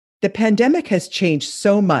The pandemic has changed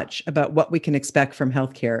so much about what we can expect from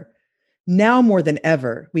healthcare. Now more than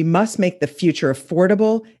ever, we must make the future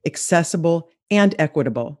affordable, accessible, and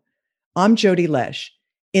equitable. I'm Jody Lesh.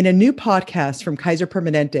 In a new podcast from Kaiser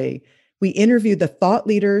Permanente, we interview the thought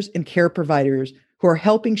leaders and care providers who are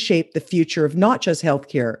helping shape the future of not just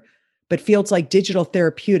healthcare, but fields like digital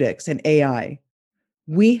therapeutics and AI.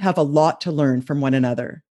 We have a lot to learn from one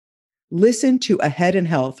another. Listen to Ahead in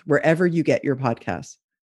Health wherever you get your podcasts.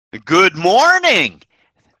 Good morning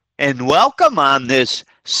and welcome on this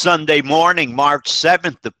Sunday morning, March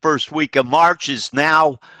 7th. The first week of March is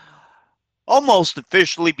now almost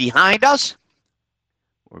officially behind us.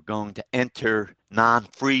 We're going to enter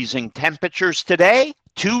non-freezing temperatures today.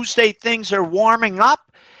 Tuesday, things are warming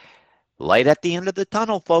up. Light at the end of the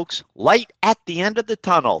tunnel, folks. Light at the end of the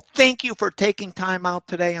tunnel. Thank you for taking time out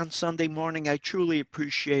today on Sunday morning. I truly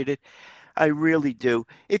appreciate it. I really do.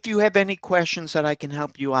 If you have any questions that I can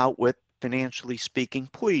help you out with, financially speaking,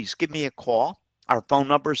 please give me a call. Our phone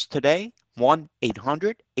numbers today,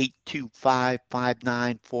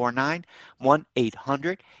 1-800-825-5949,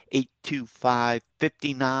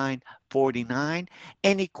 1-800-825-5949.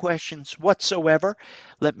 Any questions whatsoever,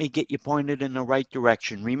 let me get you pointed in the right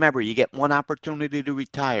direction. Remember, you get one opportunity to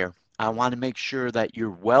retire. I want to make sure that you're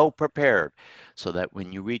well prepared so that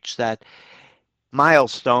when you reach that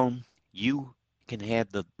milestone, you can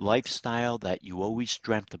have the lifestyle that you always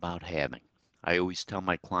dreamt about having. I always tell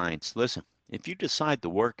my clients, listen, if you decide to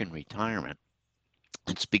work in retirement,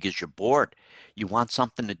 it's because you're bored. You want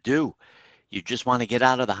something to do. You just want to get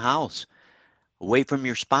out of the house, away from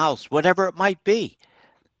your spouse, whatever it might be.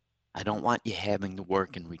 I don't want you having to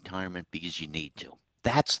work in retirement because you need to.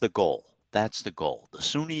 That's the goal. That's the goal. The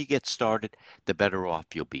sooner you get started, the better off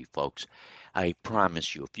you'll be, folks. I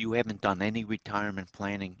promise you, if you haven't done any retirement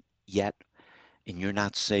planning yet and you're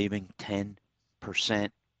not saving 10%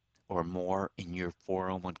 or more in your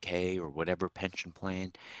 401k or whatever pension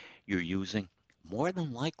plan you're using, more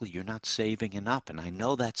than likely you're not saving enough. And I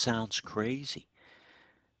know that sounds crazy.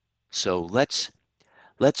 So let's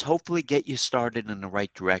hopefully get you started in the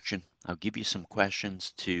right direction. I'll give you some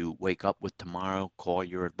questions to wake up with tomorrow. Call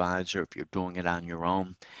your advisor if you're doing it on your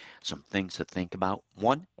own. Some things to think about.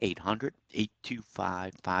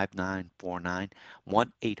 1-800-825-5949.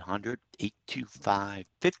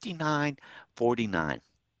 1-800-825-5949.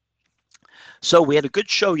 So we had a good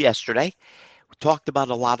show yesterday. We talked about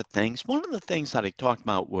a lot of things. One of the things that I talked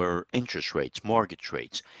about were interest rates, mortgage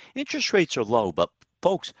rates. Interest rates are low, but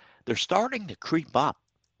folks, they're starting to creep up.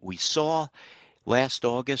 We saw last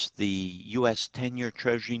August the U.S. 10-year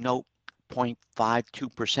Treasury note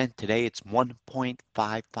 0.52%. Today it's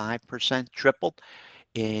 1.55%, tripled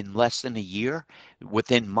in less than a year,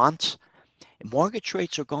 within months. Mortgage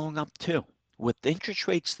rates are going up too. With interest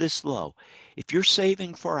rates this low, if you're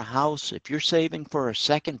saving for a house, if you're saving for a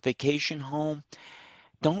second vacation home,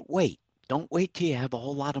 don't wait. Don't wait till you have a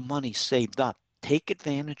whole lot of money saved up. Take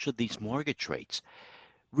advantage of these mortgage rates.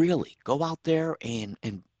 Really, go out there and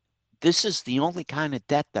this is the only kind of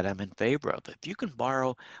debt that I'm in favor of. If you can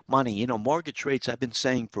borrow money, mortgage rates, I've been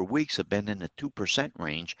saying for weeks, have been in the 2%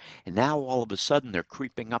 range, and now all of a sudden they're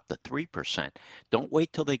creeping up to 3%. Don't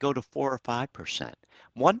wait till they go to 4 or 5%.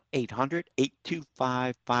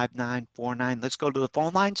 1-800-825-5949. Let's go to the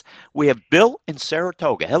phone lines. We have Bill in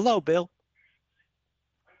Saratoga. Hello, Bill.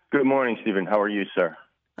 Good morning, Stephen. How are you, sir?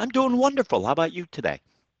 I'm doing wonderful. How about you today?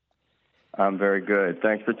 I'm very good.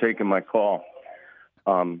 Thanks for taking my call.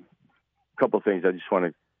 A couple of things I just want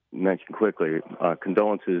to mention quickly.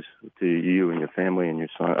 Condolences to you and your family and your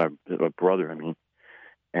son, brother, I mean.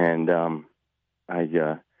 And I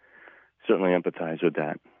certainly empathize with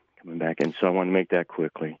that coming back in. So I want to make that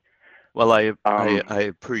quickly. Well, I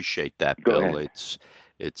appreciate that, Go Bill. ahead.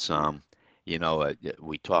 It's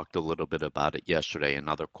we talked a little bit about it yesterday.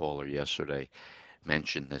 Another caller yesterday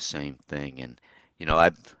mentioned the same thing, and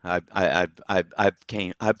I've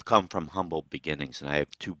come from humble beginnings, and I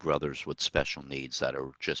have two brothers with special needs that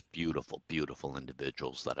are just beautiful, beautiful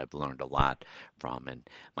individuals that I've learned a lot from. And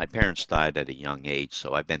my parents died at a young age,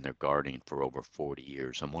 so I've been their guardian for over 40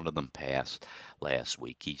 years, and one of them passed last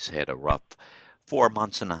week. He's had a rough 4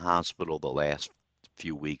 months in the hospital, the last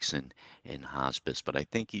few weeks in hospice, but I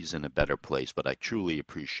think he's in a better place. But I truly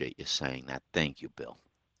appreciate you saying that. Thank you, Bill.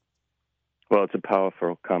 Well, it's a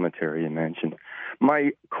powerful commentary you mentioned.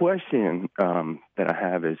 My question that I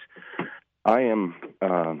have is, I am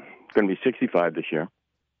going to be 65 this year.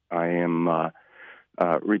 I am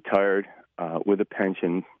retired with a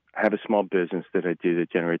pension. I have a small business that I do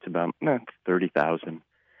that generates about $30,000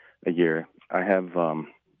 a year. I have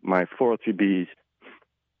my 403Bs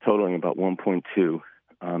totaling about $1.2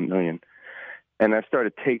 million. and I've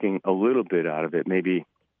started taking a little bit out of it, maybe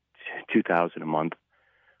 $2,000 a month.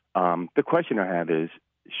 The question I have is,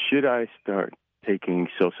 should I start taking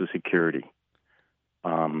Social Security?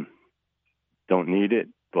 Don't need it,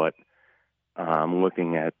 but I'm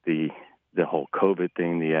looking at the whole COVID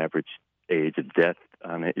thing, the average age of death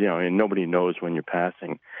on it, and nobody knows when you're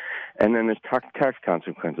passing. And then there's tax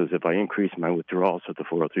consequences if I increase my withdrawals with the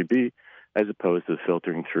 403B as opposed to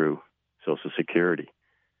filtering through Social Security.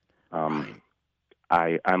 I'm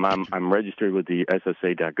registered with the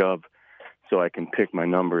SSA.gov, so I can pick my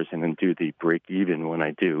numbers and then do the break even when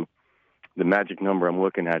I do. The magic number I'm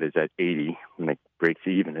looking at is at 80 when it breaks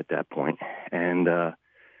even at that point. And I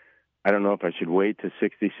don't know if I should wait to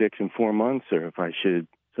 66 in 4 months or if I should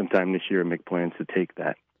sometime this year make plans to take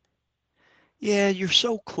that. Yeah, you're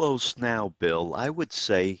so close now, Bill. I would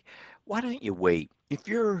say, why don't you wait? If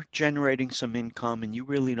you're generating some income and you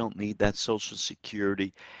really don't need that Social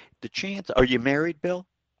Security, are you married, Bill?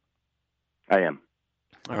 I am.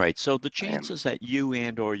 All right, so the I am. chances that you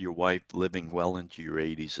and or your wife living well into your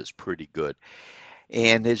 80s is pretty good.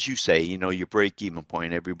 And as you say, your break-even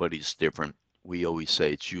point, everybody's different. We always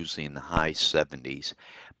say it's usually in the high 70s.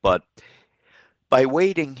 But by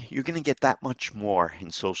waiting, you're going to get that much more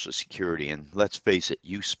in Social Security. And let's face it,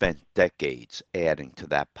 you spent decades adding to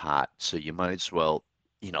that pot. So you might as well,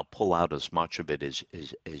 pull out as much of it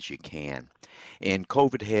as you can. And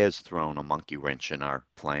COVID has thrown a monkey wrench in our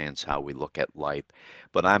plans, how we look at life.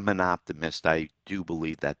 But I'm an optimist. I do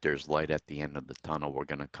believe that there's light at the end of the tunnel. We're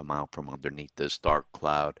going to come out from underneath this dark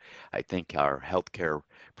cloud. I think our healthcare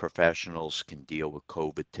professionals can deal with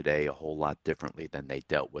COVID today a whole lot differently than they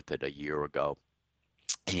dealt with it a year ago.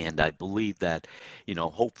 And I believe that,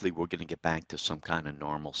 hopefully we're going to get back to some kind of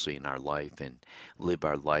normalcy in our life and live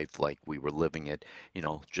our life like we were living it,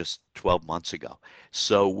 just 12 months ago.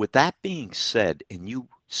 So with that being said, and you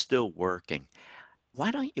still working,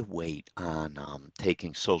 why don't you wait on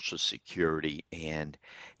taking Social Security and,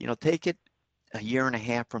 take it a year and a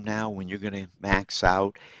half from now when you're going to max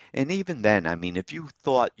out. And even then, I mean, if you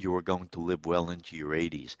thought you were going to live well into your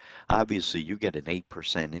 80s, obviously you get an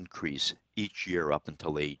 8% increase each year up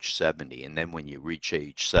until age 70. And then when you reach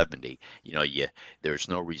age 70, there's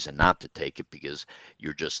no reason not to take it because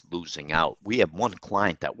you're just losing out. We have one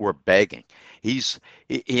client that we're begging. He's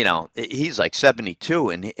like 72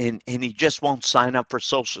 and he just won't sign up for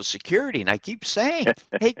Social Security. And I keep saying,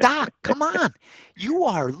 hey, Doc, come on. You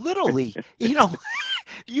are literally, you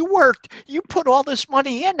put all this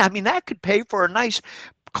money in. I mean, that could pay for a nice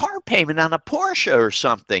car payment on a Porsche or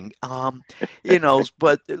something.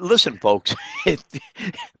 But listen, folks,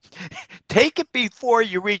 take it before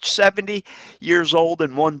you reach 70 years old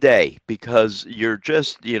in one day because you're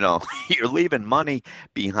just, you're leaving money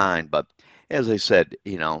behind. But as I said,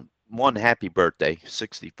 one, happy birthday.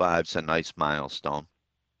 65 is a nice milestone.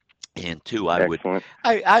 And two, I would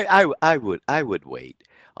wait.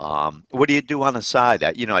 What do you do on the side?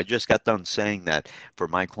 I just got done saying that for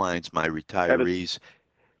my clients, my retirees.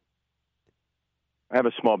 I have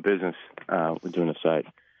a small business we're doing a side.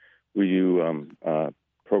 We do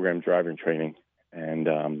program driving training, and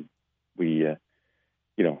we, have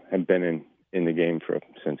been in the game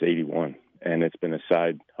since '81, and it's been a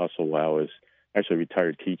side hustle while I was actually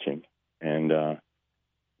retired teaching, and I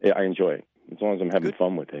enjoy it. As long as I'm having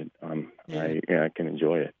fun with it, I can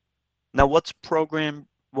enjoy it. Now, what's program?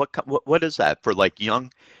 What is that for? Like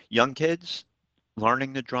young kids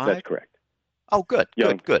learning to drive? That's correct. Oh, good,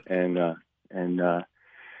 good. And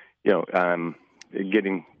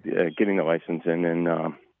getting the license, and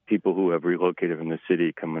then people who have relocated from the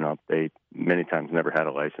city coming up, they many times never had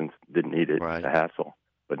a license, didn't need it, It's a hassle,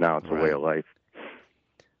 but now it's a way of life.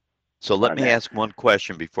 So let me ask one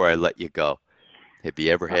question before I let you go. Have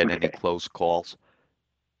you ever had any close calls?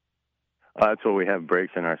 That's what we have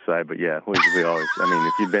breaks on our side, but yeah, we always. I mean,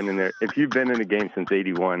 if you've been in the game since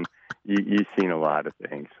 '81, you've seen a lot of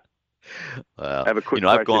things. I have a quick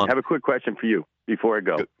question. Have a quick question for you before I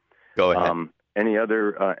go. Go ahead. Any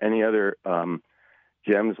other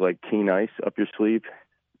gems like Keen Ice up your sleeve?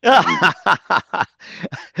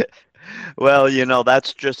 Well,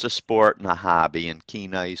 that's just a sport and a hobby, and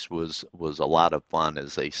Keen Ice was a lot of fun.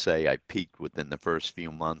 As they say, I peaked within the first few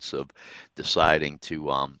months of deciding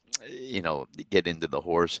to get into the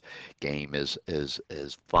horse game is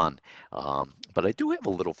fun. But I do have a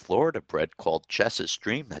little Florida bred called Chess's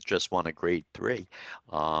Dream that just won a grade 3.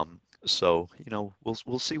 So,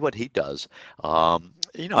 we'll see what he does. I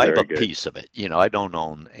have a piece of it. I don't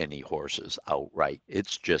own any horses outright.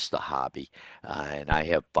 It's just a hobby, and I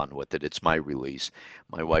have fun with it. It's my release.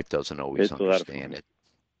 My wife doesn't always understand it.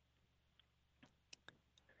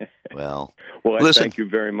 Well, I listen, thank you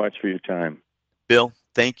very much for your time. Bill,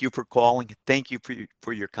 thank you for calling. Thank you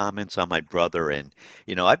for your comments on my brother. And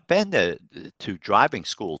I've been to driving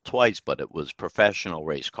school twice, but it was professional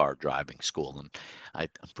race car driving school, and I'm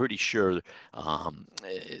pretty sure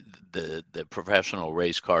the professional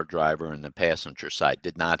race car driver and the passenger side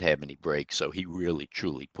did not have any brakes, so he really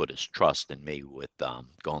truly put his trust in me with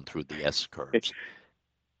going through the S curves.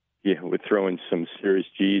 Yeah, we're throwing some serious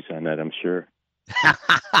G's on that, I'm sure.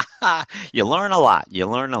 You learn a lot. You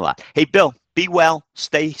learn a lot. Hey, Bill, be well,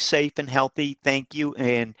 stay safe and healthy. Thank you.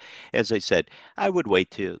 And as I said, I would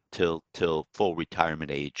wait till full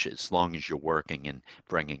retirement age, as long as you're working and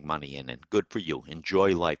bringing money in. And good for you.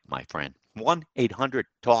 Enjoy life, my friend.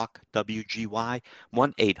 1-800-TALK-WGY,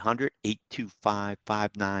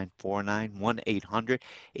 1-800-825-5949,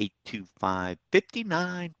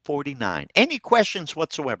 1-800-825-5949. Any questions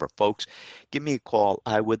whatsoever, folks, give me a call.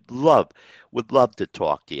 I would love to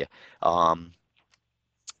talk to you. Um,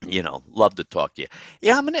 love to talk to you.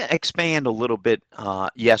 Yeah, I'm going to expand a little bit.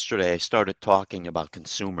 Yesterday, I started talking about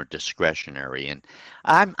consumer discretionary, and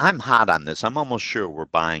I'm hot on this. I'm almost sure we're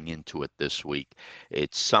buying into it this week.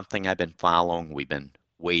 It's something I've been following. We've been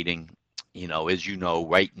waiting. As you know,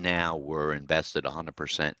 right now we're invested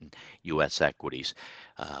 100% in U.S. equities.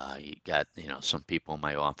 You got, some people in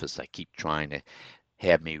my office that keep trying to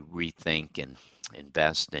have me rethink and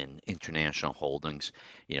invest in international holdings.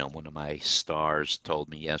 One of my stars told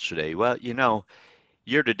me yesterday, well,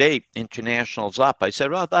 year to date, international's up. I said,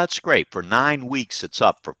 well, that's great. For 9 weeks, it's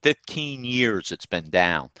up. For 15 years, it's been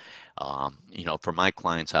down. For my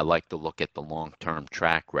clients, I like to look at the long-term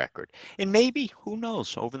track record. And maybe, who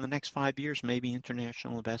knows, over the next 5 years, maybe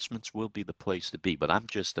international investments will be the place to be. But I'm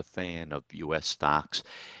just a fan of U.S. stocks.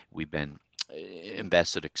 We've been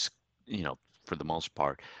invested, for the most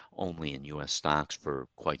part, only in U.S. stocks for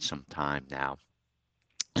quite some time now.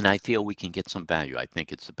 And I feel we can get some value. I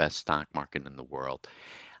think it's the best stock market in the world.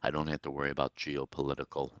 I don't have to worry about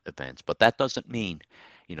geopolitical events. But that doesn't mean,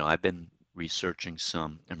 I've been researching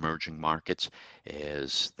some emerging markets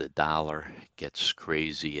as the dollar gets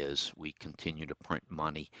crazy, as we continue to print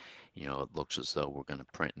money. It looks as though we're going to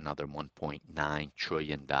print another $1.9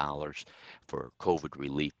 trillion for COVID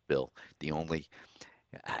relief bill. The only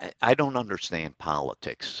I don't understand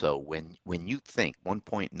politics. So when you think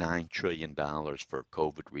 $1.9 trillion for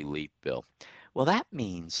COVID relief bill, well, that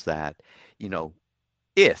means that, you know,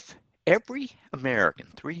 if every American,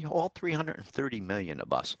 all 330 million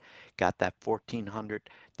of us, got that $1,400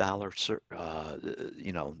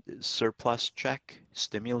 surplus check,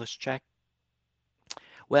 stimulus check,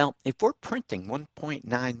 well, if we're printing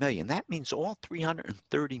 1.9 million, that means all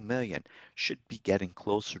 330 million should be getting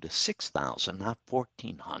closer to 6,000, not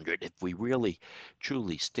 1,400, if we really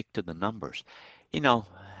truly stick to the numbers.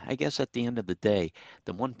 I guess at the end of the day,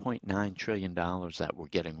 the $1.9 trillion that we're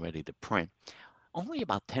getting ready to print, only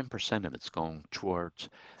about 10% of it's going towards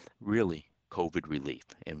really COVID relief.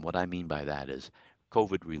 And what I mean by that is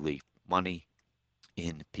COVID relief, money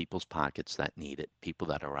in people's pockets that need it, people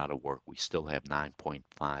that are out of work. We still have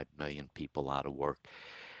 9.5 million people out of work.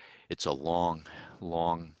 It's a long,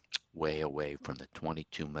 long way away from the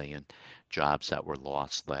 22 million jobs that were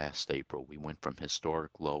lost last April. We went from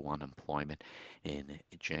historic low unemployment in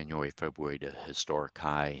January, February to historic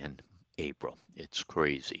high in April. It's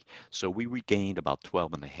crazy. So we regained about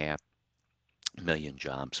 12.5 million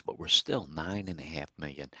jobs, but we're still 9.5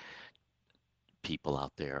 million people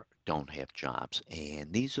out there don't have jobs.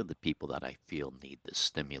 And these are the people that I feel need the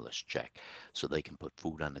stimulus check so they can put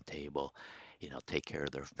food on the table, take care of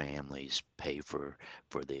their families, pay for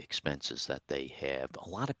the expenses that they have. A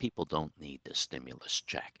lot of people don't need the stimulus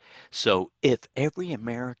check. So if every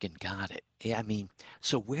American got it, yeah, I mean,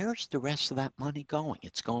 so where's the rest of that money going?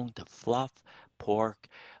 It's going to fluff, pork.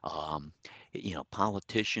 Um,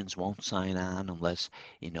 Politicians won't sign on unless,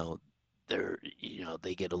 you know,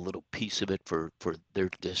 they get a little piece of it for their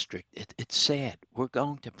district. It's sad. We're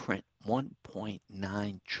going to print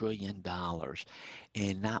 $1.9 trillion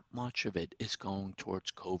and not much of it is going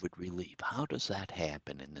towards COVID relief. How does that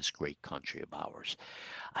happen in this great country of ours?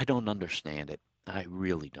 I don't understand it. I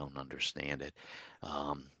really don't understand it.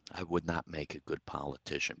 I would not make a good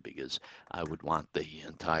politician because I would want the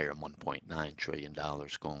entire $1.9 trillion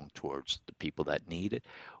going towards the people that need it,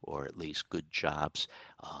 or at least good jobs,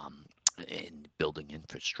 in building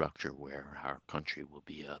infrastructure where our country will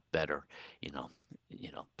be a better,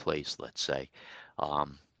 place, let's say.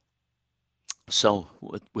 Um, so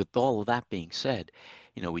with all of that being said,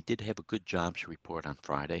 we did have a good jobs report on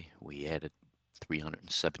Friday. We added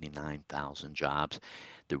 379,000 jobs.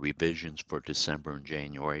 The revisions for December and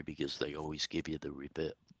January, because they always give you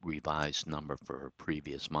the revised number for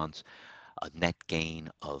previous months, a net gain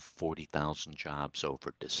of 40,000 jobs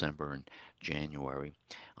over December and January.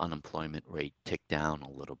 Unemployment rate ticked down a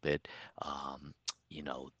little bit. Um, you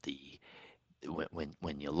know, the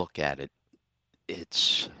when you look at it,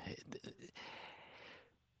 it's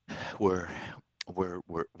we're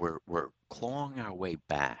we're clawing our way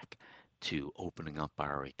back to opening up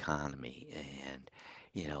our economy, and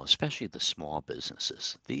especially the small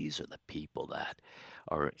businesses. These are the people that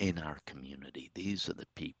are in our community. These are the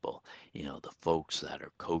people, the folks that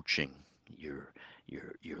are coaching your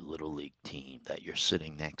little league team that you're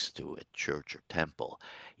sitting next to at church or temple.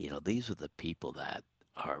 These are the people that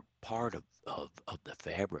are part of the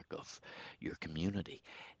fabric of your community,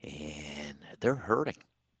 and they're hurting.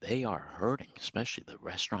 They are hurting, especially the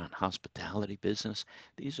restaurant hospitality business.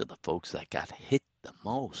 These are the folks that got hit the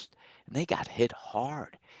most, and they got hit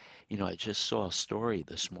hard. I just saw a story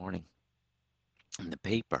this morning in the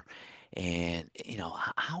paper, and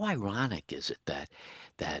how ironic is it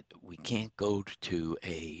that we can't go to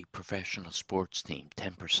a professional sports team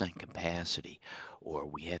 10% capacity, or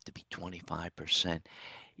we have to be 25%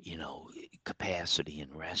 capacity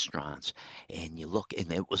in restaurants. And you look,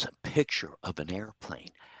 and it was a picture of an airplane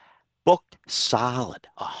booked solid,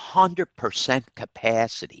 100%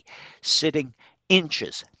 capacity, sitting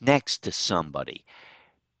inches next to somebody.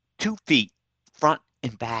 2 feet front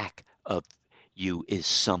and back of you is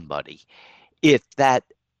somebody. If that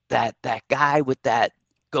guy with that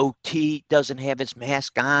goatee doesn't have his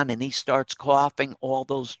mask on and he starts coughing, all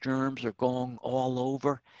those germs are going all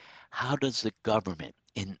over. How does the government,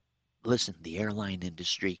 and listen, the airline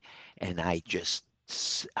industry, and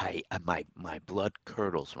my blood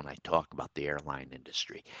curdles when I talk about the airline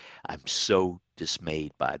industry. I'm so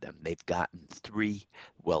dismayed by them. They've gotten three,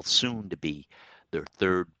 well, soon to be their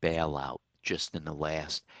third bailout just in the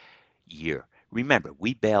last year. Remember,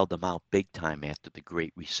 we bailed them out big time after the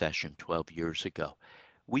Great Recession 12 years ago.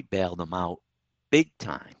 We bailed them out big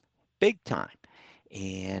time, big time.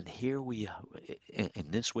 And here we, in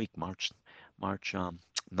this week, March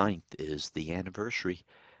 9th is the 12th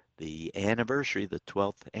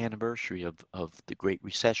anniversary of the Great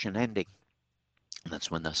Recession ending. And that's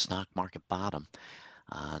when the stock market bottomed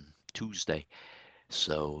on Tuesday.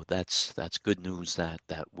 So that's good news that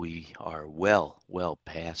we are well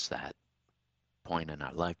past that point in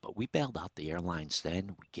our life. But we bailed out the airlines then.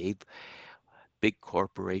 We gave big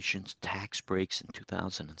corporations tax breaks in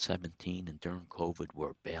 2017, and during COVID,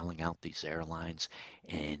 we're bailing out these airlines.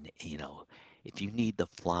 And if you need to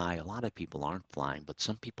fly, a lot of people aren't flying, but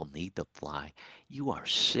some people need to fly. You are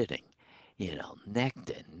sitting, neck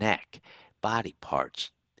to neck, body parts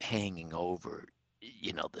hanging over,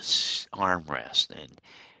 this armrest, and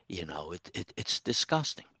it's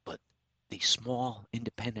disgusting. But these small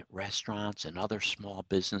independent restaurants and other small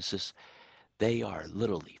businesses, they are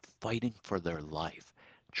literally fighting for their life,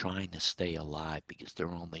 trying to stay alive because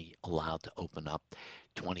they're only allowed to open up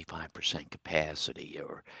 25% capacity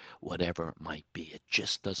or whatever it might be. It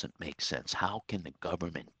just doesn't make sense. How can the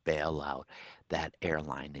government bail out that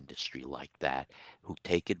airline industry like that, who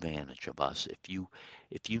take advantage of us? If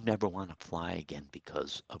you never want to fly again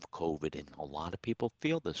because of COVID, and a lot of people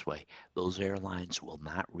feel this way, those airlines will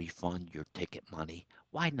not refund your ticket money.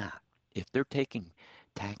 Why not? If they're taking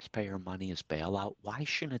taxpayer money as bailout, why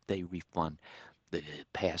shouldn't they refund the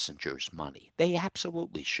passengers' money? They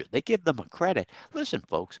absolutely should. They give them a credit. Listen,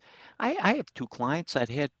 folks, I have two clients that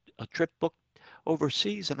had a trip booked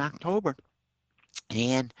overseas in October,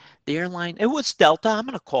 and the airline, it was Delta. I'm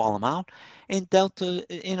going to call them out. And Delta,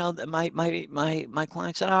 my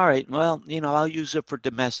client said, all right, well, I'll use it for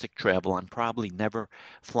domestic travel. I'm probably never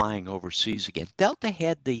flying overseas again. Delta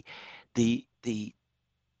had the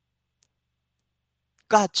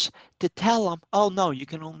guts to tell them, oh no, you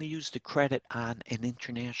can only use the credit on an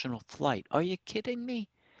international flight. Are you kidding me?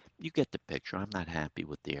 You get the picture. I'm not happy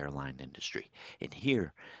with the airline industry. And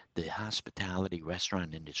here, the hospitality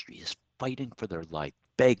restaurant industry is fighting for their life,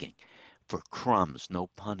 begging for crumbs, no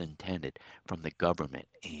pun intended, from the government.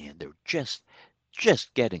 And they're just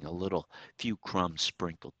getting a little few crumbs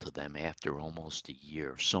sprinkled to them after almost a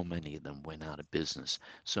year. So many of them went out of business.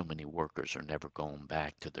 So many workers are never going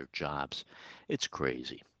back to their jobs. It's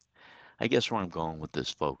crazy. I guess where I'm going with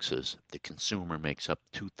this, folks, is the consumer makes up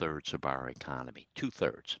 2/3 of our economy.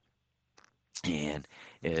 2/3. And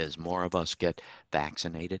as more of us get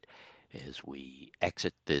vaccinated, as we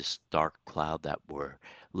exit this dark cloud that we're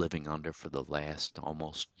living under for the last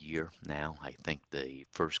almost year now, I think the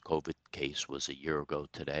first COVID case was a year ago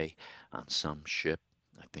today on some ship.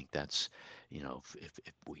 I think that's,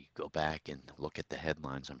 if we go back and look at the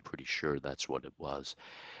headlines, I'm pretty sure that's what it was.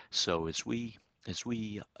 So as we as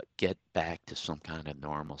we get back to some kind of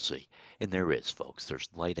normalcy, and there is, folks, there's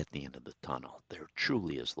light at the end of the tunnel. There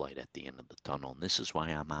truly is light at the end of the tunnel. And this is why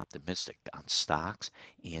I'm optimistic on stocks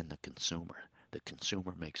and the consumer. The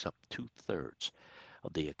consumer makes up 2/3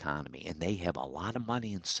 of the economy, and they have a lot of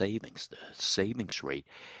money in savings. The savings rate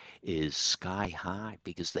is sky high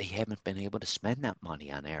because they haven't been able to spend that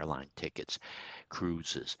money on airline tickets,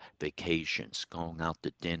 cruises, vacations, going out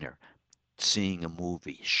to dinner, seeing a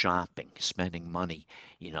movie, shopping, spending money,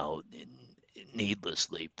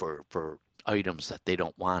 needlessly for items that they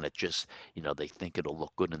don't want. It just, they think it'll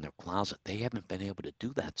look good in their closet. They haven't been able to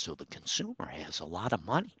do that. So the consumer has a lot of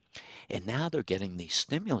money. And now they're getting these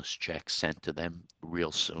stimulus checks sent to them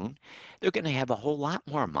real soon. They're going to have a whole lot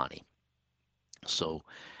more money. So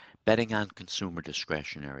betting on consumer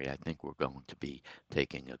discretionary, I think we're going to be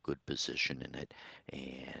taking a good position in it.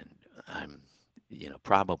 And I'm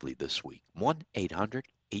probably this week.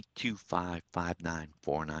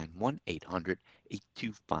 1-800-825-5949.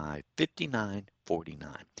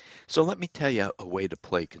 1-800-825-5949. So let me tell you a way to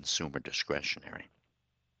play consumer discretionary.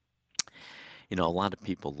 A lot of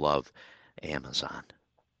people love Amazon,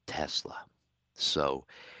 Tesla. So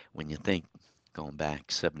when you think going back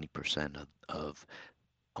 70% of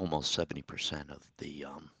almost 70% of the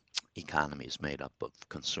economy is made up of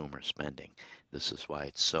consumer spending. This is why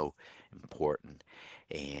it's so important.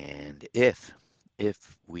 And if this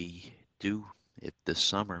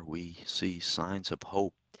summer we see signs of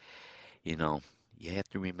hope, you have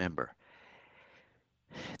to remember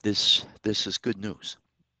this is good news.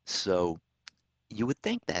 So you would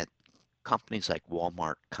think that companies like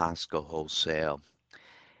Walmart, Costco, wholesale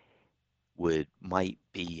might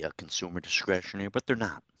be a consumer discretionary, but they're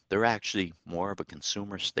not. They're actually more of a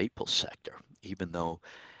consumer staple sector, even though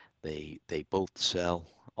they both sell,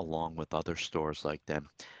 along with other stores like them,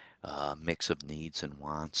 mix of needs and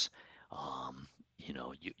wants.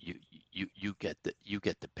 You get the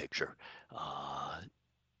picture.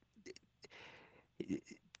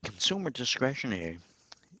 Consumer discretionary.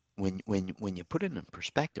 When you put it in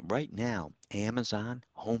perspective, right now, Amazon,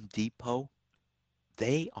 Home Depot,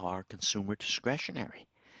 they are consumer discretionary.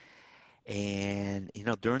 And,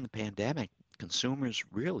 during the pandemic, consumers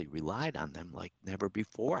really relied on them like never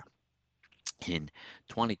before. In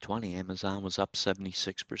 2020, Amazon was up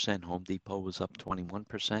 76%, Home Depot was up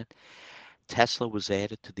 21%. Tesla was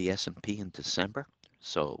added to the S&P in December,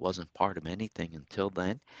 so it wasn't part of anything until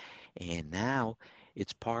then. And now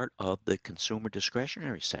it's part of the consumer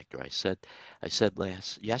discretionary sector. I said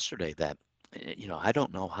yesterday that, I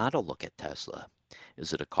don't know how to look at Tesla.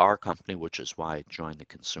 Is it a car company, which is why I joined the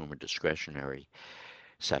consumer discretionary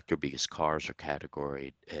sector, because cars are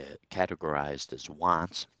categorized as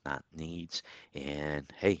wants, not needs.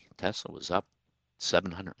 And hey, Tesla was up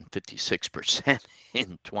 756%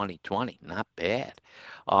 in 2020. Not bad.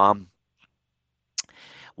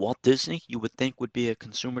 Walt Disney, you would think, would be a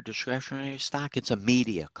consumer discretionary stock. It's a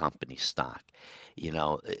media company stock,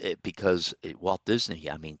 because Walt Disney.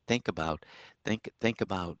 I mean, think about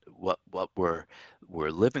what we're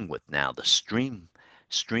living with now. The streaming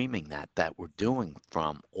that we're doing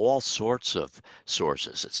from all sorts of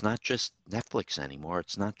sources. It's not just Netflix anymore.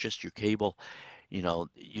 It's not just your cable,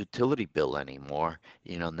 utility bill anymore.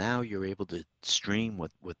 Now you're able to stream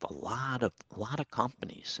with a lot of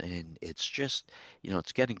companies, and it's just,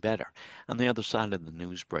 it's getting better. On the other side of the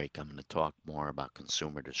news break, I'm going to talk more about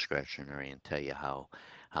consumer discretionary and tell you how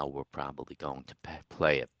we're probably going to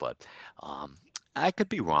play it. But I could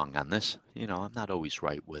be wrong on this. I'm not always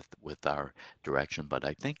right with our direction, but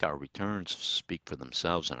I think our returns speak for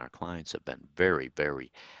themselves, and our clients have been very,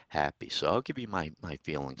 very happy. So I'll give you my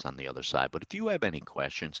feelings on the other side. But if you have any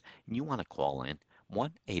questions and you want to call in,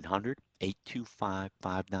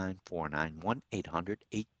 1-800-825-5949,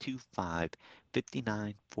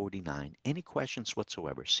 1-800-825-5949. Any questions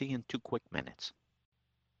whatsoever. See you in 2 quick minutes.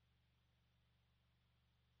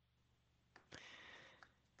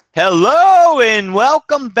 Hello and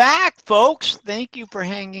welcome back, folks. Thank you for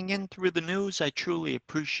hanging in through the news. I truly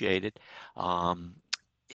appreciate it.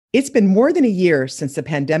 It's been more than a year since the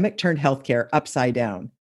pandemic turned healthcare upside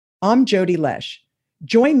down. I'm Jody Lesh.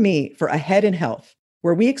 Join me for Ahead in Health,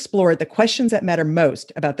 where we explore the questions that matter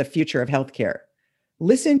most about the future of healthcare.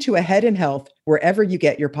 Listen to Ahead in Health wherever you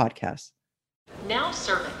get your podcasts. Now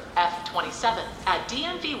serving F27 at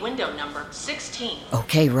DMV window number 16.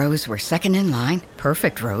 Okay, Rose, we're second in line.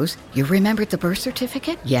 Perfect, Rose. You remembered the birth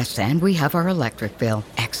certificate? Yes, and we have our electric bill.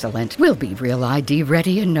 Excellent. We'll be Real ID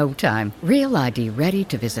ready in no time. Real ID ready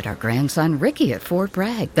to visit our grandson Ricky at Fort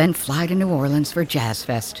Bragg, then fly to New Orleans for Jazz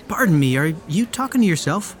Fest. Pardon me, are you talking to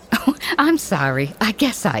yourself? Oh, I'm sorry. I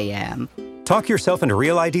guess I am. Talk yourself into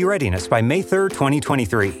Real ID readiness by May 3rd,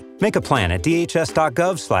 2023. Make a plan at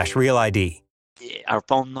dhs.gov/RealID. Our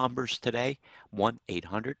phone numbers today,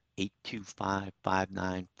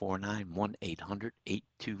 1-800-825-5949,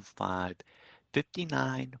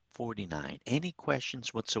 1-800-825-5949. Any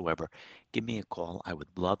questions whatsoever, give me a call. I would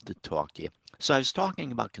love to talk to you. So I was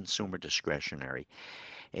talking about consumer discretionary.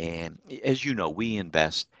 And as you know, we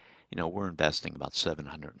invest, we're investing about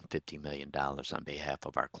 $750 million on behalf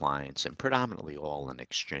of our clients, and predominantly all in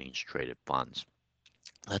exchange traded funds.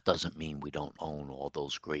 That doesn't mean we don't own all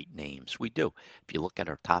those great names. We do. If you look at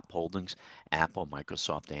our top holdings, Apple,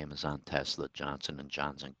 Microsoft, Amazon, Tesla, Johnson &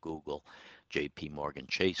 Johnson, Google, JP Morgan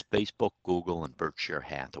Chase, Facebook, Google, and Berkshire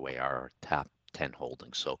Hathaway are our top 10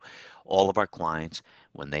 holdings. So all of our clients,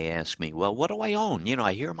 when they ask me, well, what do I own?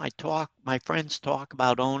 I hear my friends talk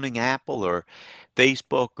about owning Apple or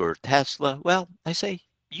Facebook or Tesla. Well, I say,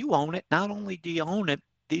 you own it. Not only do you own it,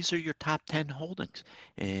 these are your top 10 holdings.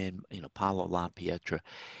 And, Paolo LaPietra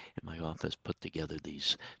in my office put together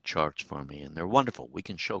these charts for me, and they're wonderful. We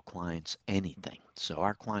can show clients anything. So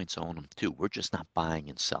our clients own them too. We're just not buying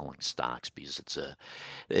and selling stocks because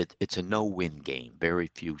it's a no-win game.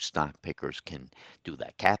 Very few stock pickers can do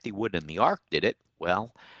that. Kathy Wood and the ARC did it.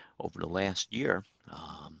 Well, over the last year,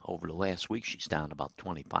 over the last week, she's down about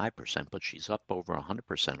 25%, but she's up over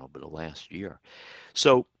 100% over the last year.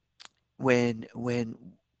 So when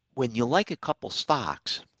you like a couple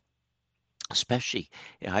stocks, especially,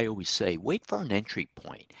 I always say, wait for an entry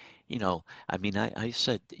point. I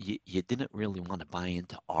said you didn't really want to buy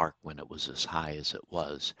into ARC when it was as high as it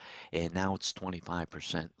was, and now it's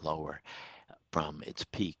 25% lower from its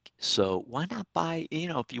peak. So why not buy,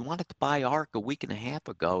 if you wanted to buy ARC a week and a half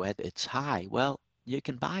ago at its high, well, you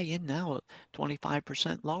can buy in now at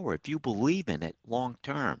 25% lower if you believe in it long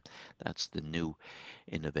term. That's the new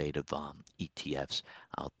innovative ETFs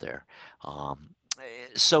out there.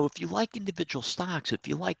 So if you like individual stocks, if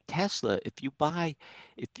you like Tesla, if you buy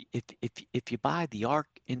the ARC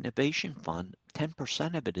Innovation Fund,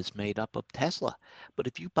 10% of it is made up of Tesla. But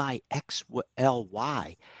if you buy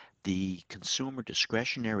XLY, the Consumer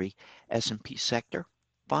Discretionary S&P Sector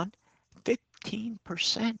Fund,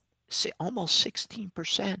 15%, almost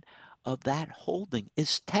 16% of that holding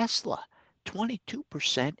is Tesla.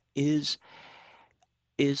 22% is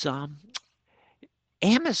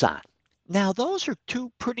Amazon. Now those are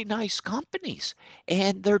two pretty nice companies,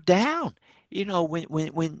 and they're down.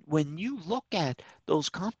 When you look at those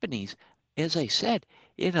companies, as I said,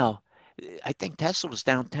 I think Tesla was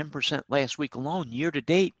down 10% last week alone. Year to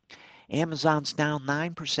date, Amazon's down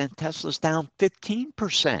 9%, Tesla's down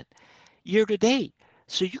 15% year to date.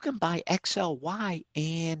 So you can buy XLY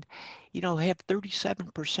and have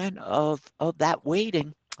 37% of that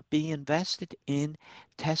weighting be invested in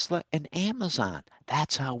Tesla and Amazon.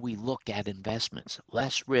 That's how we look at investments.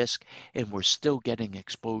 Less risk, and we're still getting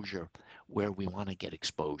exposure where we want to get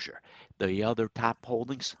exposure. The other top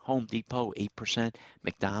holdings, Home Depot, 8%,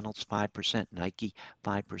 McDonald's, 5%, Nike,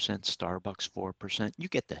 5%, Starbucks, 4%. You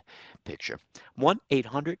get the picture.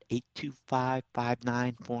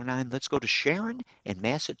 1-800-825-5949. Let's go to Sharon in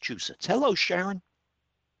Massachusetts. Hello, Sharon.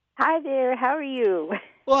 Hi there. How are you?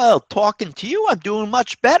 Well, talking to you, I'm doing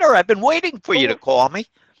much better. I've been waiting for you to call me.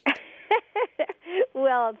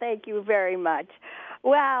 Well, thank you very much.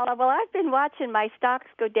 Well, I've been watching my stocks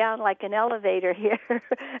go down like an elevator here.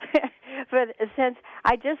 Since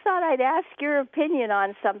I just thought I'd ask your opinion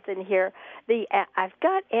on something here. I've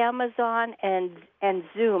got Amazon and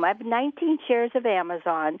Zoom. I have 19 shares of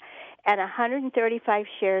Amazon and 135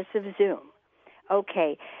 shares of Zoom.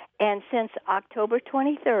 Okay. And since October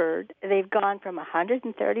 23rd, they've gone from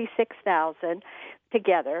 136,000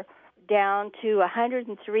 together down to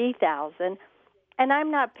 103,000. And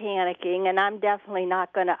I'm not panicking, and I'm definitely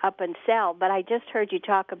not going to up and sell. But I just heard you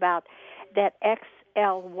talk about that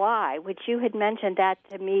XLY, which you had mentioned that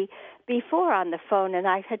to me before on the phone, and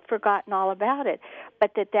I had forgotten all about it.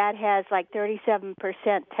 But that has like 37%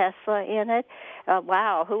 Tesla in it.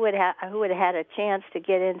 Wow, who would have had a chance to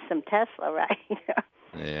get in some Tesla, right?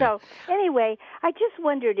 Yeah. So anyway, I just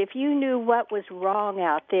wondered if you knew what was wrong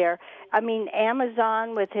out there. I mean,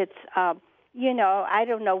 Amazon with its, I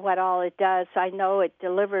don't know what all it does. I know it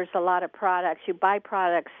delivers a lot of products. You buy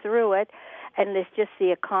products through it, and it's just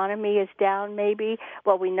the economy is down maybe.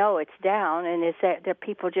 Well, we know it's down, and it's that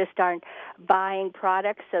people just aren't buying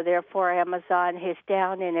products, so therefore Amazon is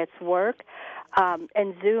down in its work.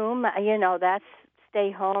 And Zoom, that's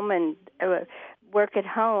stay home and work at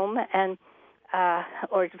home and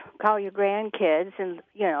or call your grandkids and,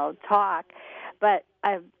 talk. But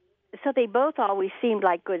so they both always seemed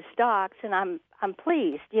like good stocks, and I'm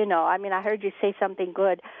pleased. I mean, I heard you say something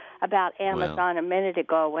good about Amazon a minute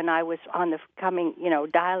ago when I was on the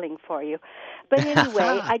dialing for you. But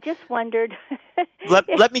anyway, I just wondered.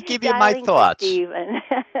 Let me give you my thoughts. Stephen.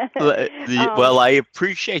 Well, I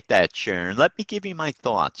appreciate that, Sharon. Let me give you my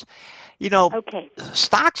thoughts. Okay.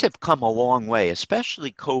 Stocks have come a long way,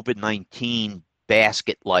 especially COVID-19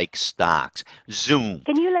 basket-like stocks. Zoom.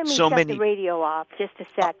 Can you let me shut the radio off just a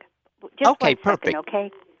sec? Just okay, 1 second, perfect.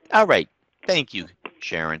 okay? All right. Thank you,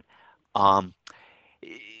 Sharon.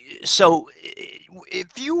 So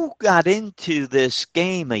if you got into this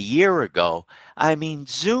game a year ago, I mean,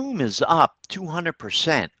 Zoom is up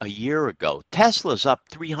 200% a year ago. Tesla's up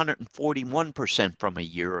 341% from a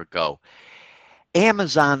year ago.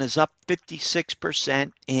 Amazon is up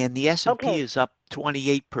 56% and the S&P is up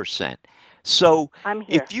 28%. So I'm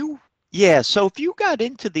here. so if you got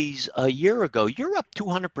into these a year ago, you're up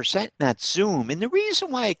 200% in that Zoom. And the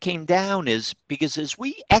reason why it came down is because as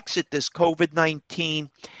we exit this COVID-19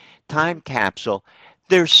 time capsule,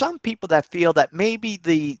 there's some people that feel that maybe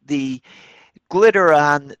the glitter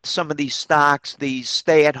on some of these stocks, these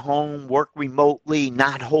stay at home, work remotely,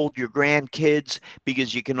 not hold your grandkids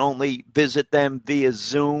because you can only visit them via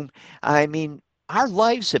Zoom. I mean, our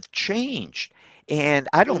lives have changed, and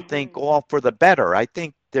I don't think all for the better. I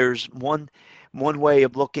think there's one way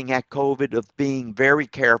of looking at COVID of being very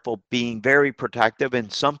careful, being very protective,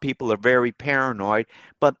 and some people are very paranoid,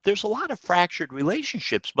 but there's a lot of fractured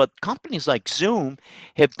relationships. But companies like Zoom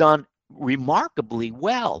have done remarkably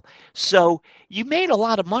well. So you made a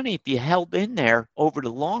lot of money if you held in there over the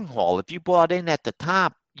long haul. If you bought in at the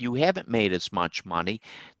top, you haven't made as much money.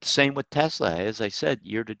 Same with Tesla. As I said,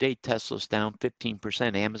 year to date, Tesla's down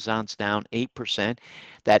 15%, Amazon's down 8%.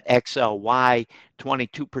 That XLY,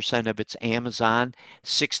 22% of it's Amazon,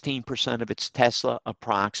 16% of it's Tesla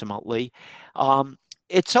approximately.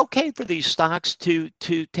 It's okay for these stocks to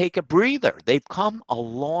take a breather. They've come a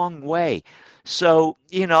long way. So,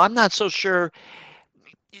 I'm not so sure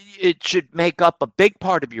it should make up a big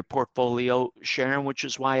part of your portfolio, Sharon, which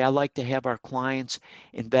is why I like to have our clients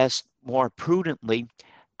invest more prudently.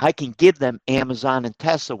 I can give them Amazon and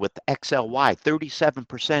Tesla with XLY.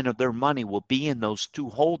 37% of their money will be in those two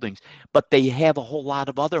holdings, but they have a whole lot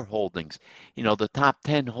of other holdings. The top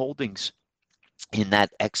 10 holdings in that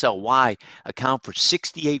XLY account for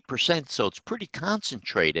 68%, so it's pretty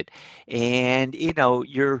concentrated. And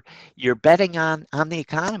you're betting on the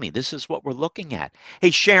economy. This is what we're looking at. Hey,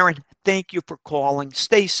 Sharon, thank you for calling.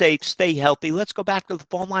 Stay safe, stay healthy. Let's go back to the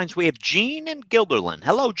phone lines. We have Jean in Guilderland.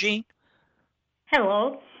 Hello, Jean.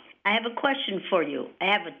 Hello. I have a question for you. I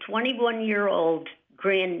have a 21-year-old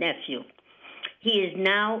grandnephew. He is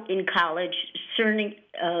now in college, serving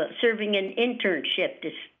an internship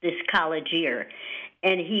this college year,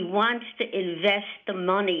 and he wants to invest the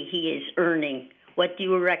money he is earning. What do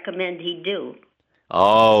you recommend he do?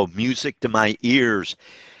 Oh, music to my ears.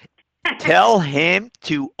 Tell him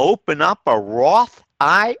to open up a Roth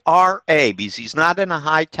IRA because he's not in a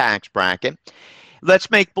high tax bracket.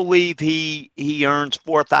 Let's make believe he earns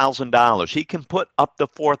 $4,000. He can put up to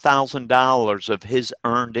 $4,000 of his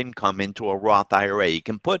earned income into a Roth IRA. He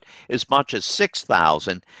can put as much as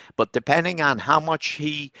 $6,000, but depending on how much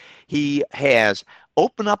he has,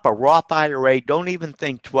 open up a Roth IRA. Don't even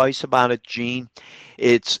think twice about it, Gene.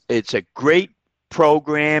 It's a great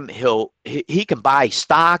program. He can buy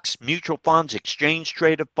stocks, mutual funds, exchange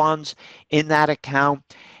traded funds in that account.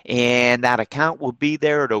 And that account will be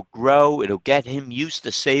there. It'll grow. It'll get him used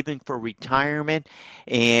to saving for retirement,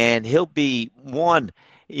 and he'll be one.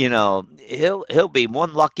 He'll be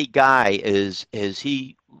one lucky guy as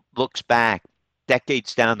he looks back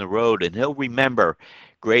decades down the road, and he'll remember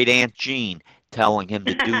great Aunt Jean telling him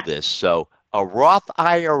to do this. So a Roth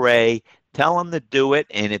IRA, tell him to do it,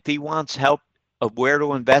 and if he wants help of where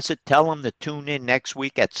to invest it, tell him to tune in next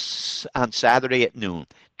week on Saturday at noon.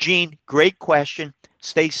 Gene, great question.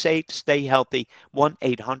 Stay safe, stay healthy.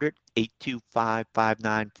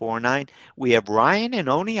 1-800-825-5949. We have Ryan in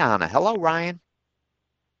Oneonta. Hello, Ryan.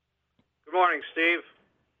 Good morning, Steve.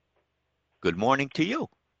 Good morning to you.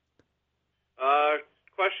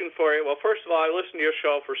 Question for you. Well, first of all, I listened to your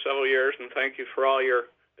show for several years, and thank you for all your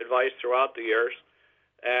advice throughout the years.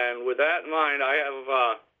 And with that in mind, I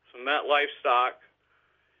have some MetLife stock,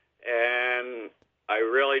 and I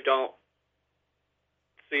really don't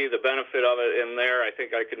see the benefit of it in there. I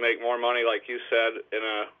think I could make more money, like you said, in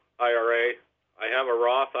a IRA. I have a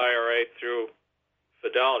Roth IRA through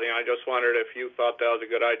Fidelity, and I just wondered if you thought that was a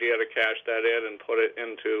good idea to cash that in and put it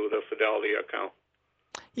into the Fidelity account.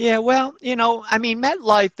 Yeah, well, I mean,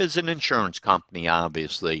 MetLife is an insurance company,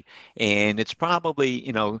 obviously, and it's probably,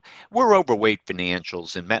 we're overweight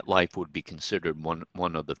financials, and MetLife would be considered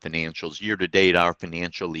one of the financials. Year to date, our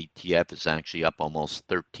financial ETF is actually up almost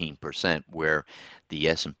 13%, where the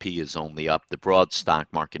S&P is only up. The broad stock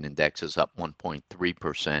market index is up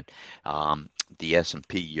 1.3%. The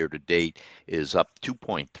S&P year to date is up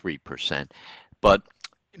 2.3%. But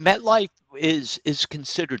MetLife is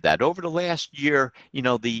considered that. Over the last year,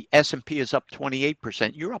 the S&P is up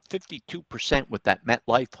 28%. You're up 52% with that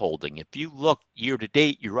MetLife holding. If you look year to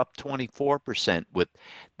date, you're up 24% with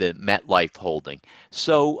the MetLife holding.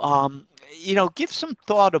 So, give some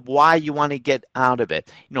thought of why you want to get out of it.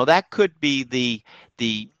 That could be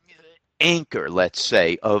the anchor, let's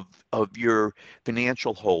say, of your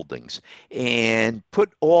financial holdings, and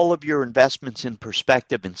put all of your investments in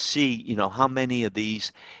perspective and see, how many of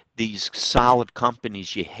these solid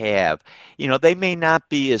companies you have. They may not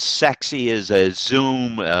be as sexy as a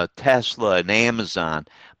Zoom, a Tesla, an Amazon,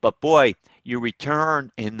 but boy, your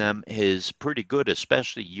return in them is pretty good,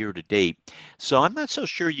 especially year to date. So I'm not so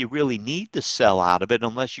sure you really need to sell out of it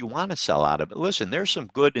unless you want to sell out of it. Listen, there's some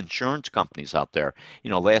good insurance companies out there.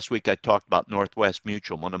 Last week I talked about Northwest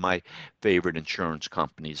Mutual, one of my favorite insurance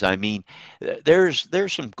companies. I mean, there's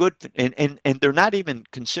some good, and they're not even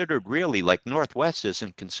considered, really, like Northwest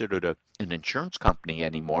isn't considered an insurance company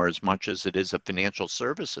anymore as much as it is a financial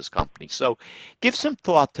services company. So give some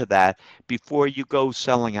thought to that before you go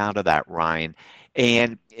selling out of that, Ryan.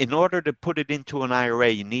 And in order to put it into an IRA,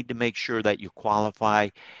 you need to make sure that you qualify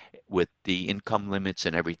with the income limits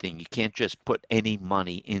and everything. You can't just put any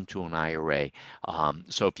money into an IRA.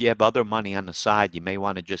 So if you have other money on the side, you may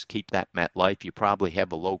want to just keep that MetLife. You probably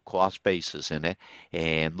have a low cost basis in it,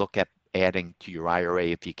 and look at adding to your IRA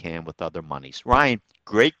if you can with other monies. Ryan,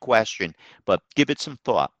 great question, but give it some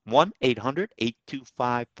thought.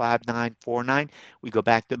 1-800-825-5949. We go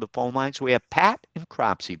back to the phone lines. We have Pat in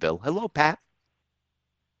Cropseyville. Hello, Pat.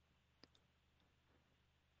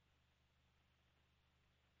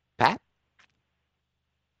 Pat?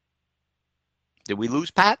 Did we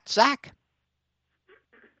lose Pat? Zach?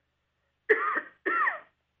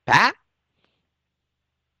 Pat?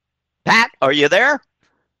 Pat, are you there?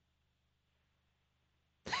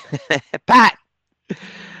 Pat.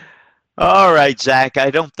 All right, Zach.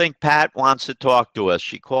 I don't think Pat wants to talk to us.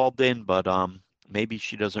 She called in, but maybe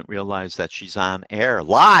she doesn't realize that she's on air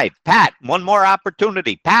live. Pat, one more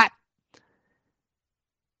opportunity. Pat.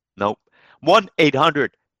 Nope.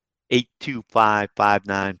 1-800-825-5949.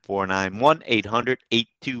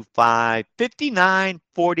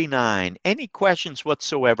 1-800-825-5949. Any questions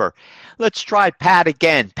whatsoever? Let's try Pat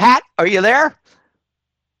again. Pat, are you there?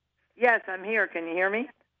 Yes, I'm here. Can you hear me?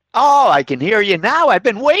 Oh, I can hear you now. I've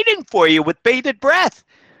been waiting for you with bated breath.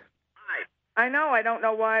 I know. I don't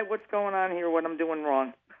know what's going on here, what I'm doing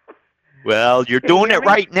wrong. Well, you're doing it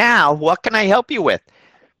right now. What can I help you with?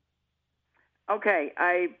 Okay.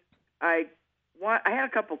 I had a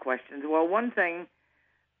couple questions. Well, one thing,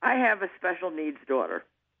 I have a special needs daughter,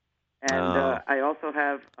 and I also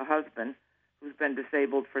have a husband who's been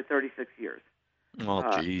disabled for 36 years.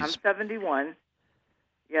 Oh, geez. I'm 71.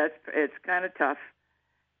 Yeah, it's kind of tough.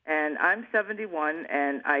 And I'm 71,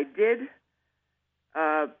 and I've been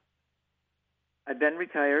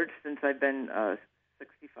retired since I've been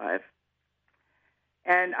 65.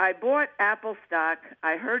 And I bought Apple stock.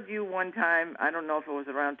 I heard you one time, I don't know if it was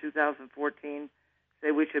around 2014, say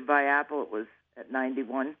we should buy Apple. It was at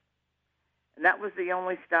 91. And that was the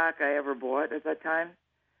only stock I ever bought at that time.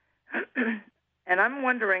 And I'm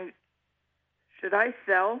wondering, should I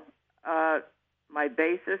sell my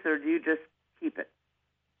basis, or do you just keep it?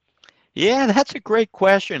 Yeah, that's a great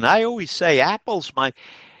question. I always say Apple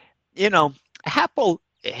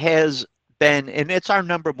has been, and it's our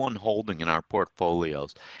number one holding in our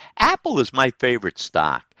portfolios. Apple is my favorite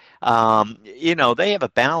stock. They have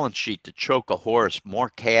a balance sheet to choke a horse, more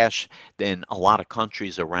cash than a lot of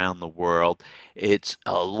countries around the world. It's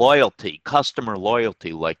a customer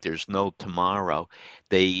loyalty like there's no tomorrow.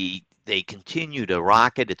 They continue to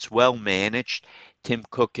rock it. It's well managed. Tim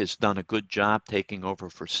Cook has done a good job taking over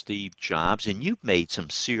for Steve Jobs, and you've made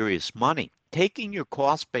some serious money. Taking your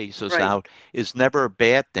cost basis out is never a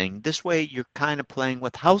bad thing. This way, you're kind of playing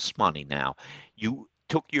with house money now. You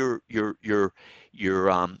took your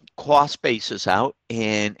cost basis out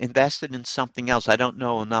and invested in something else. I don't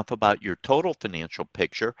know enough about your total financial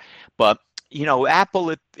picture, but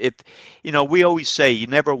Apple, we always say you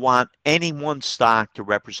never want any one stock to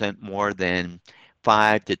represent more than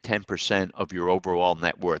 5 to 10% of your overall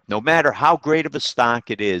net worth, no matter how great of a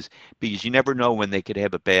stock it is, because you never know when they could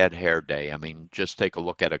have a bad hair day. I mean, just take a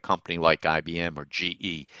look at a company like IBM or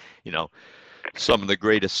GE, you know, some of the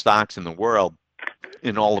greatest stocks in the world,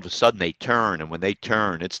 and all of a sudden they turn, and when they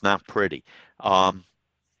turn, it's not pretty.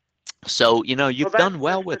 So, you know, you've done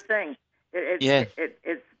well with. That's the thing. Yeah.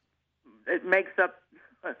 It makes up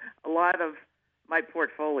a lot of my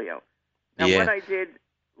portfolio. Now, Yeah. what I did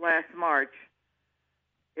last March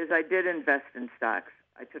is I did invest in stocks.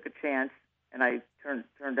 I took a chance, and I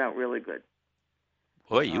turned out really good.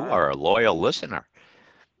 Boy, you are a loyal listener.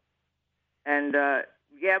 And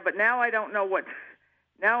yeah, but now I don't know what.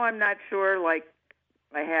 Now I'm not sure. Like,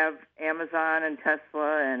 I have Amazon and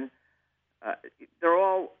Tesla, and they're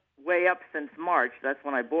all way up since March. That's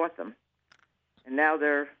when I bought them, and now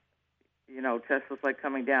they're, you know, Tesla's like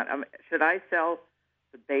coming down. Should I sell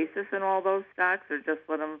the basis in all those stocks, or just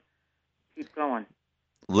let them keep going?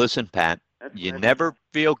 Listen, Pat, you never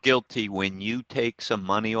feel guilty when you take some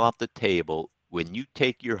money off the table. When you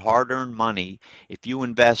take your hard-earned money, if you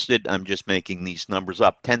invested, I'm just making these numbers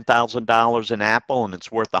up, $10,000 in Apple and it's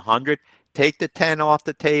worth 100, take the 10 off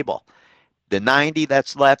the table. The 90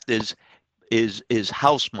 that's left is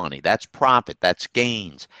house money. That's profit. That's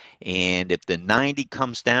gains. And if the 90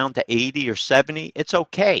 comes down to 80 or 70, it's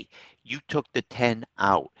okay. You took the 10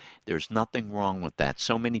 out. There's nothing wrong with that.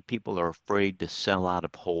 So many people are afraid to sell out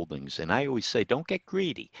of holdings. And I always say, don't get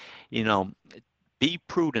greedy. You know, be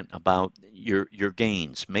prudent about your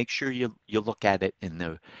gains. Make sure you look at it in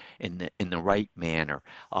the right manner.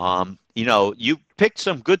 You know, you picked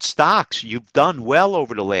some good stocks. You've done well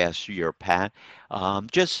over the last year, Pat.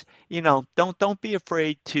 Just, you know, don't be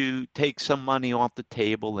afraid to take some money off the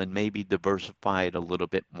table and maybe diversify it a little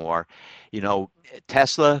bit more. You know,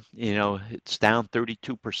 Tesla, you know, it's down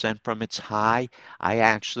 32% from its high. I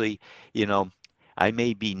actually, you know, I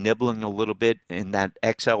may be nibbling a little bit in that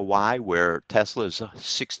XLY where Tesla is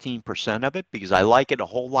 16% of it, because I like it a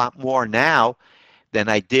whole lot more now than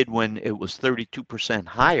I did when it was 32%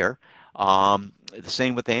 higher. The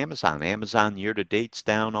same with Amazon. Amazon year to date's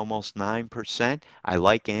down almost 9%. I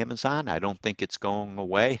like Amazon. I don't think it's going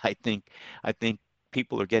away. I think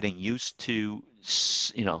people are getting used to,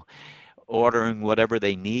 you know, ordering whatever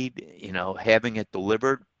they need, you know, having it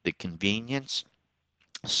delivered, the convenience.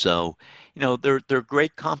 So, you know, they're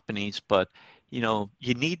great companies, but you know,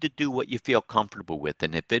 you need to do what you feel comfortable with.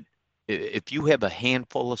 And if you have a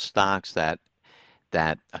handful of stocks that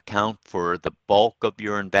account for the bulk of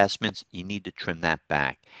your investments, you need to trim that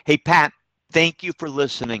back. Hey, Pat, thank you for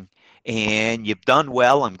listening. And you've done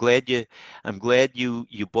well. I'm glad you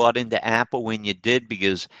bought into Apple when you did,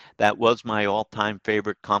 because that was my all-time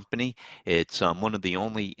favorite company. It's one of the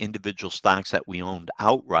only individual stocks that we owned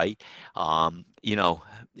outright. You know,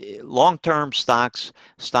 long-term stocks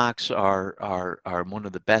are one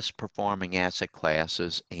of the best performing asset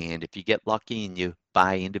classes. And if you get lucky and you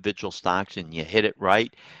buy individual stocks and you hit it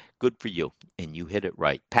right, good for you, and you hit it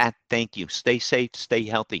right. Pat, thank you. Stay safe, stay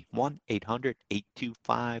healthy.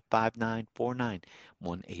 1-800-825-5949.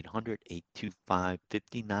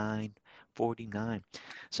 1-800-825-5949.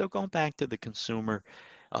 So going back to the consumer,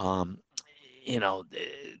 you know,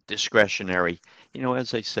 discretionary, you know,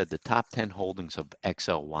 as I said, the top 10 holdings of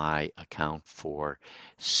XLY account for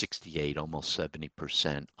 68, almost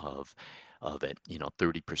 70% of it. You know,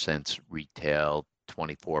 30% retail,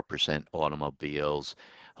 24% automobiles,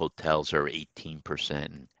 hotels are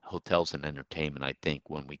 18%. Hotels and entertainment, I think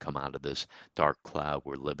when we come out of this dark cloud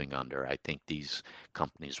we're living under, I think these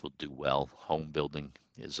companies will do well. Home building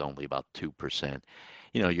is only about 2%.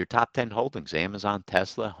 You know, your top 10 holdings: Amazon,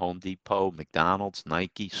 Tesla, Home Depot, McDonald's,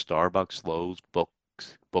 Nike, Starbucks, Lowe's,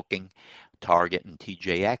 Booking, Target, and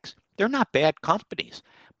TJX. They're not bad companies,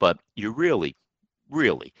 but you're really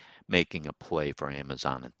making a play for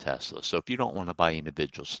Amazon and Tesla. So if you don't want to buy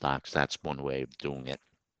individual stocks, that's one way of doing it.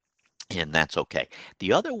 And that's okay.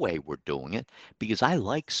 The other way we're doing it, because I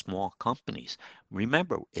like small companies.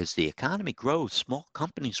 Remember, as the economy grows, small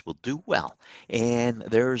companies will do well. And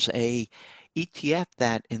there's a ETF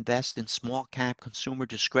that invests in small cap consumer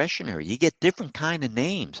discretionary. You get different kind of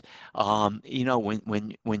names. You know,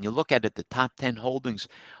 when you look at it, the top 10 holdings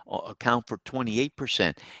account for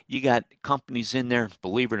 28%. You got companies in there,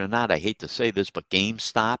 believe it or not, I hate to say this, but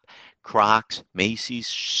GameStop, Crocs, Macy's,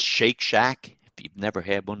 Shake Shack. If you've never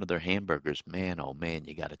had one of their hamburgers, man, oh man,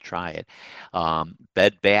 you got to try it.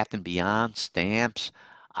 Bed Bath & Beyond, Stamps,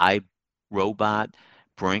 iRobot,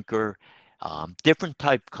 Brinker, different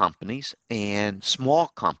type companies and small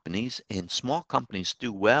companies, and small companies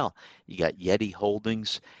do well. You got Yeti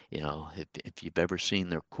Holdings, you know, if you've ever seen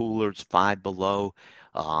their coolers, Five Below,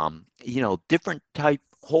 different type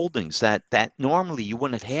holdings that normally you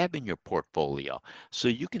wouldn't have in your portfolio. So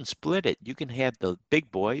you can split it. You can have the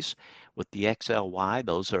big boys with the XLY.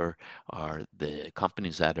 Those are the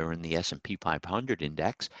companies that are in the S&P 500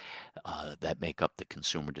 index that make up the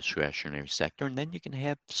consumer discretionary sector. And then you can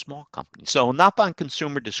have small companies. So enough on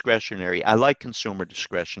consumer discretionary. I like consumer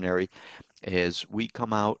discretionary as we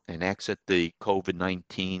come out and exit the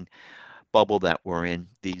COVID-19 bubble that we're in.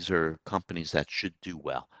 These are companies that should do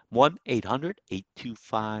well.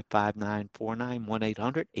 1-800-825-5949,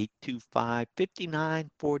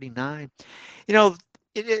 1-800-825-5949.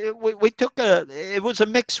 It was a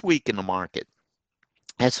mixed week in the market.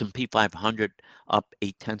 S&P 500 up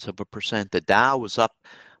 0.8%. The Dow was up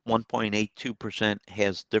 1.82%,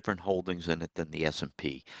 has different holdings in it than the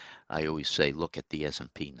S&P. I always say look at the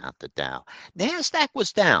S&P, not the Dow. NASDAQ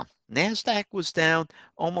was down. NASDAQ was down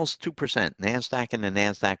almost 2%. NASDAQ and the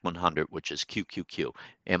NASDAQ 100, which is QQQ.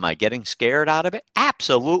 Am I getting scared out of it?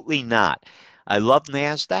 Absolutely not. I love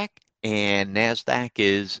NASDAQ, and NASDAQ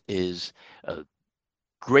is a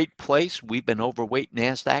great place. We've been overweight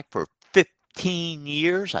NASDAQ for 15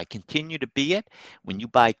 years. I continue to be it. When you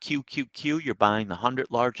buy QQQ, you're buying the 100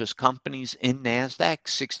 largest companies in NASDAQ.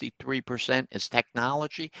 63% is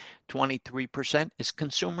technology, 23% is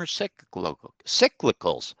consumer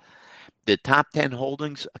cyclicals. The top 10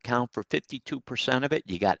 holdings account for 52% of it.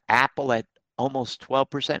 You got Apple at almost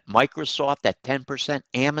 12%, Microsoft at 10%,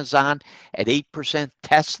 Amazon at 8%,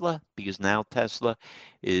 Tesla, because now Tesla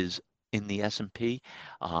is in the S&P.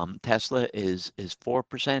 Tesla is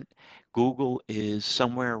 4%. Google is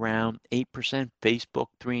somewhere around 8%. Facebook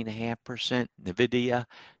 3.5%. Nvidia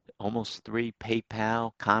almost 3%.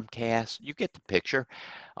 PayPal, Comcast. You get the picture.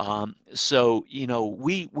 So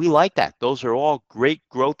we like that. Those are all great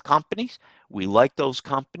growth companies. We like those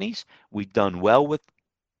companies. We've done well with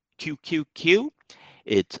QQQ.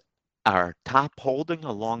 It's our top holding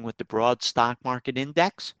along with the broad stock market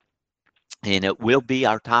index. And it will be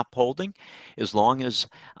our top holding as long as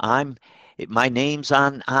my name's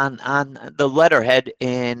on the letterhead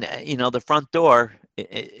and the front door.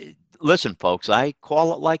 Listen, folks, I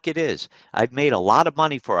call it like it is. I've made a lot of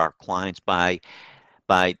money for our clients by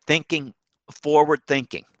thinking forward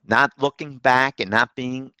thinking, not looking back and not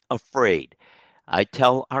being afraid. I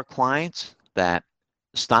tell our clients that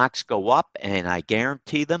stocks go up, and I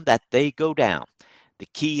guarantee them that they go down. The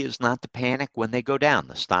key is not to panic when they go down.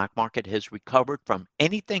 The stock market has recovered from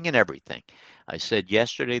anything and everything. I said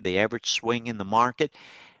yesterday the average swing in the market,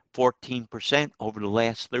 14% over the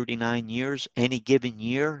last 39 years. Any given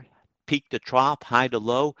year, peak to trough, high to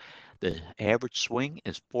low, the average swing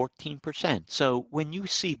is 14%. So when you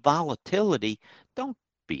see volatility, don't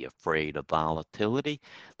be afraid of volatility.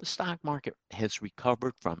 The stock market has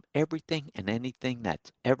recovered from everything and anything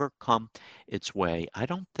that's ever come its way. I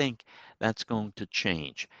don't think that's going to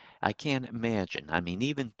change. I can't imagine. I mean,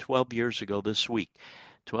 even 12 years ago this week,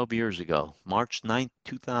 12 years ago, March 9th,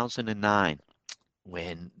 2009,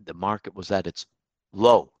 when the market was at its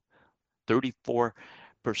low, 50%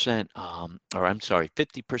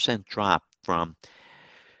 drop from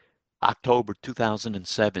October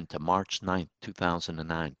 2007 to March 9th,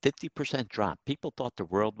 2009, 50% drop. People thought the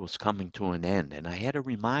world was coming to an end. And I had to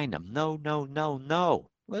remind them, no.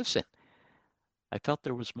 Listen, I felt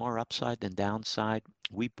there was more upside than downside.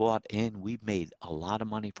 We bought in. We made a lot of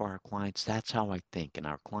money for our clients. That's how I think. And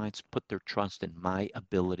our clients put their trust in my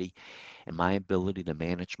ability and my ability to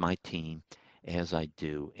manage my team as I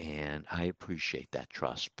do. And I appreciate that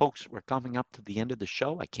trust. Folks, we're coming up to the end of the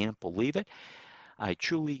show. I can't believe it. I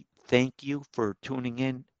truly thank you for tuning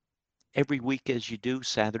in every week as you do,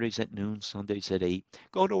 Saturdays at noon, Sundays at 8.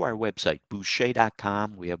 Go to our website,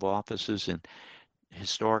 Boucher.com. We have offices in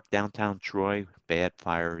historic downtown Troy, bad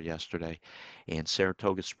fire yesterday, and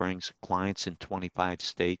Saratoga Springs, clients in 25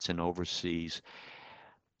 states and overseas.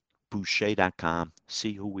 Boucher.com.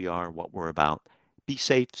 See who we are, what we're about. Be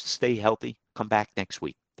safe, stay healthy. Come back next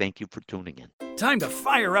week. Thank you for tuning in. Time to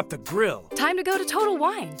fire up the grill. Time to go to Total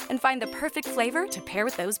Wine and find the perfect flavor to pair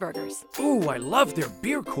with those burgers. Ooh, I love their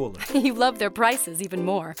beer cooler. You love their prices even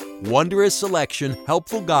more. Wondrous selection,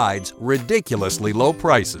 helpful guides, ridiculously low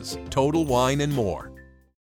prices. Total Wine and more.